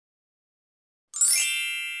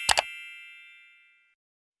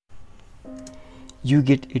You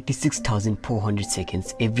get 86,400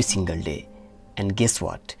 seconds every single day. And guess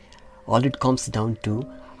what? All it comes down to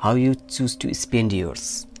how you choose to spend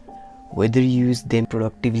yours. Whether you use them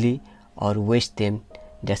productively or waste them,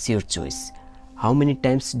 that's your choice. How many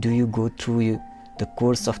times do you go through the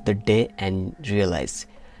course of the day and realize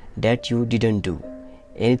that you didn't do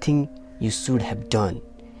anything you should have done?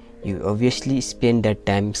 You obviously spent that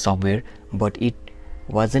time somewhere, but it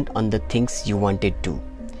wasn't on the things you wanted to.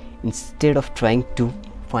 Instead of trying to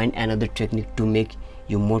find another technique to make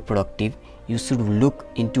you more productive, you should look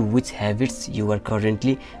into which habits you are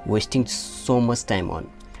currently wasting so much time on.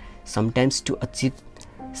 Sometimes to achieve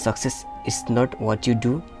success, it's not what you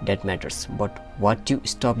do that matters, but what you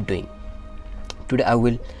stop doing. Today I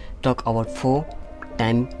will talk about 4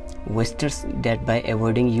 time wasters that by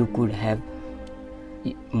avoiding you could have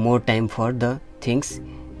more time for the things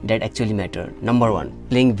that actually matter. Number 1,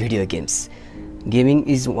 playing video games. Gaming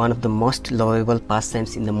is one of the most lovable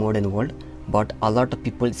pastimes in the modern world, but a lot of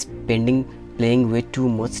people playing way too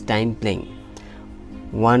much time playing.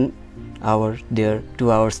 1 hour there,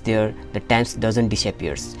 2 hours there, the time doesn't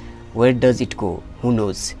disappear. Where does it go? Who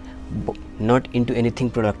knows? Not into anything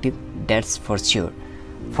productive, that's for sure.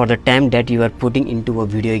 For the time that you are putting into a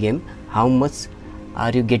video game, how much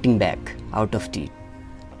are you getting back out of it?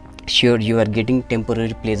 Sure, you are getting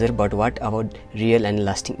temporary pleasure, but what about real and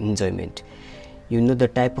lasting enjoyment? You know, the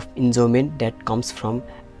type of enjoyment that comes from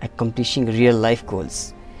accomplishing real life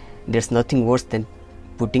goals. There's nothing worse than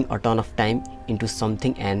putting a ton of time into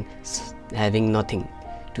something and having nothing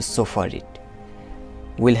to show for it.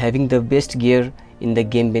 Will having the best gear in the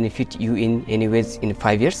game benefit you in any ways in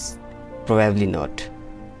 5 years? Probably not.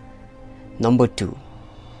 Number 2,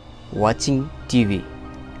 watching TV.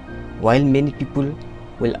 While many people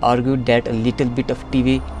will argue that a little bit of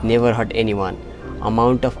TV never hurt anyone,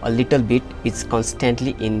 amount of a little bit is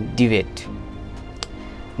constantly in debate.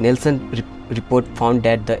 Nielsen report found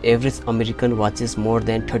that the average American watches more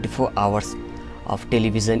than 34 hours of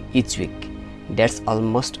television each week. That's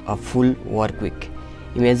almost a full work week.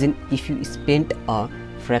 Imagine if you spent a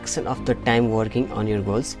fraction of the time working on your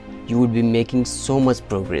goals, you would be making so much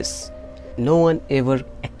progress. No one ever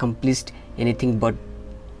accomplished anything but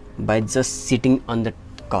by just sitting on the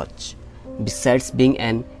couch. Besides being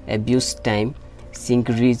an abuse time, sync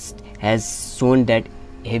research has shown that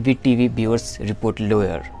heavy TV viewers report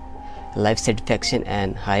lower life satisfaction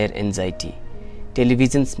and higher anxiety.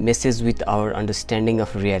 Television messes with our understanding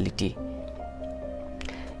of reality.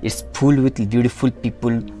 It's full with beautiful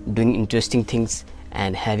people doing interesting things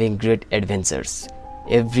and having great adventures.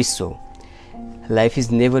 Every show. Life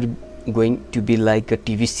is never going to be like a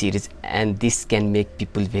TV series, and this can make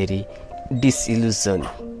people very disillusioned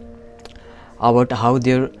about how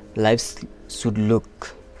their lives should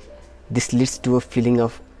look. This leads to a feeling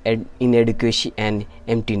of inadequacy and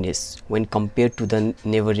emptiness when compared to the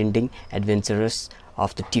never-ending adventures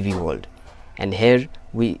of the TV world. And here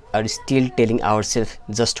we are still telling ourselves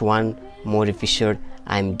just one more episode,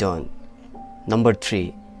 I'm done. Number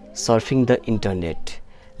 3, surfing the internet.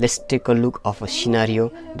 Let's take a look of a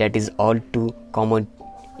scenario that is all too common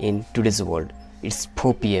in today's world. It's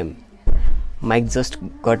 4 p.m. Mike just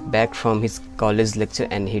got back from his college lecture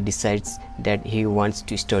and he decides that he wants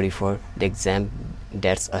to study for the exam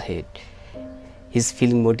that's ahead. He's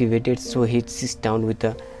feeling motivated, so he sits down with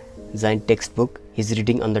a giant textbook. He's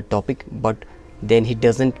reading on the topic, but then he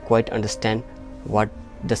doesn't quite understand what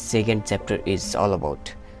the second chapter is all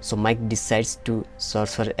about. So Mike decides to search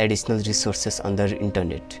for additional resources on the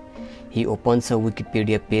internet. He opens a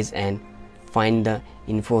Wikipedia page and finds the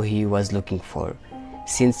info he was looking for.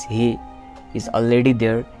 Since he is already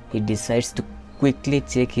there, he decides to quickly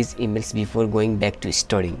check his emails before going back to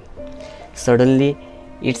studying. Suddenly,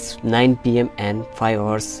 it's 9 p.m. and 5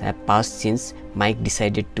 hours have passed since Mike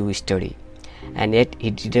decided to study. And yet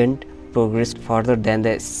he didn't progress further than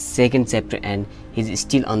the second chapter and he's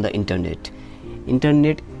still on the internet.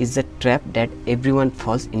 Internet is a trap that everyone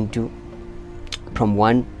falls into from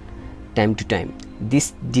one time to time.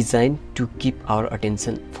 This designed to keep our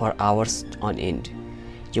attention for hours on end.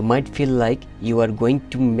 You might feel like you are going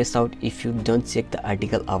to miss out if you don't check the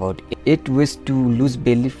article about 8 ways to lose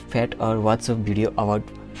belly fat or watch a video about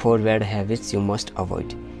 4 bad habits you must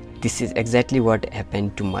avoid. This is exactly what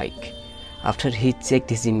happened to Mike. After he checked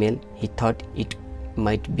his email, he thought it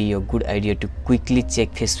might be a good idea to quickly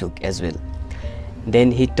check Facebook as well.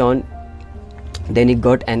 Then he got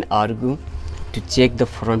an urge to check the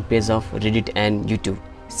front page of Reddit and YouTube.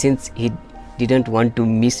 Since he didn't want to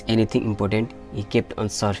miss anything important, he kept on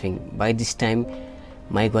surfing. By this time,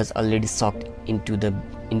 Mike was already sucked into the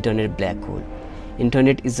internet black hole.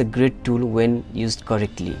 Internet is a great tool when used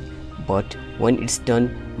correctly, but when it's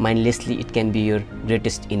done mindlessly, it can be your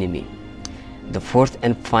greatest enemy. The fourth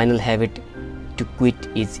and final habit to quit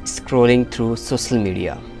is scrolling through social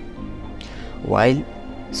media. While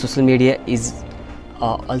social media is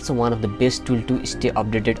also one of the best tools to stay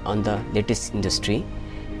updated on the latest industry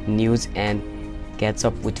news and catch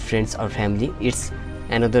up with friends or family, it's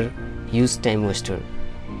another huge time waster.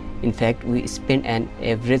 In fact, we spend an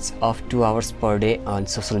average of 2 hours per day on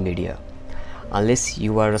social media. Unless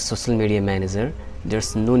you are a social media manager,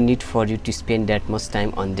 there's no need for you to spend that much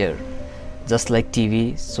time on there. Just like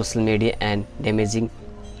TV, social media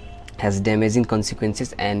has damaging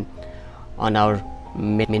consequences and on our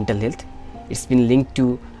mental health. It's been linked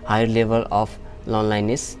to higher level of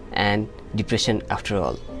loneliness and depression after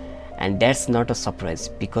all. And that's not a surprise,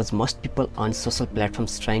 because most people on social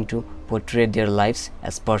platforms trying to portray their lives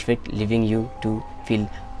as perfect, leaving you to feel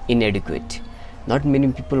inadequate. Not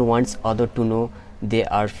many people want others to know they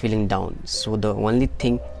are feeling down, so the only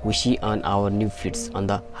thing we see on our new feeds on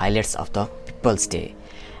the highlights of the people's day.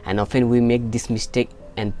 And often we make this mistake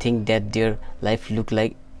and think that their life look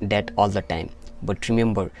like that all the time. But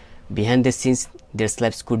remember, behind the scenes their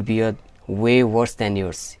lives could be a way worse than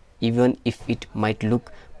yours, even if it might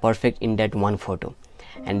look perfect in that one photo.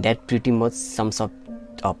 And that pretty much sums up.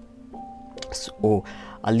 So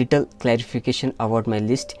a little clarification about my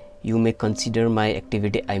list: you may consider my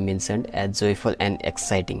activity I mentioned as joyful and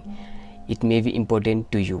exciting. It may be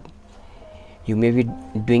important to you. You may be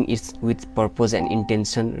doing it with purpose and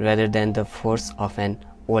intention rather than the force of an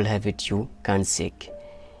old habit you can't shake.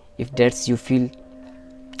 If that's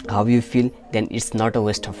how you feel, then it's not a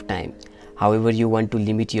waste of time. However, you want to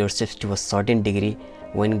limit yourself to a certain degree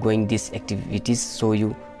when going these activities so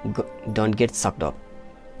you don't get sucked up.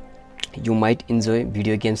 You might enjoy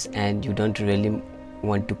video games and you don't really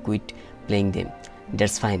want to quit playing them.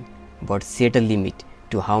 That's fine, but set a limit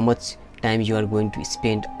to how much time you are going to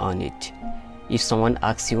spend on it. If someone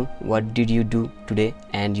asks you, what did you do today,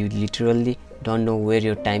 and you literally don't know where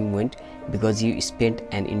your time went because you spent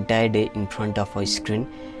an entire day in front of a screen,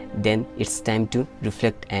 then it's time to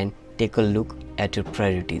reflect and take a look at your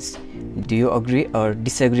priorities. Do you agree or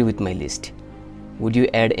disagree with my list? Would you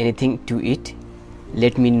add anything to it?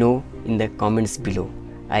 Let me know in the comments below.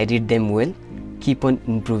 I read them well. Keep on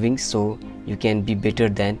improving so you can be better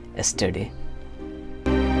than yesterday.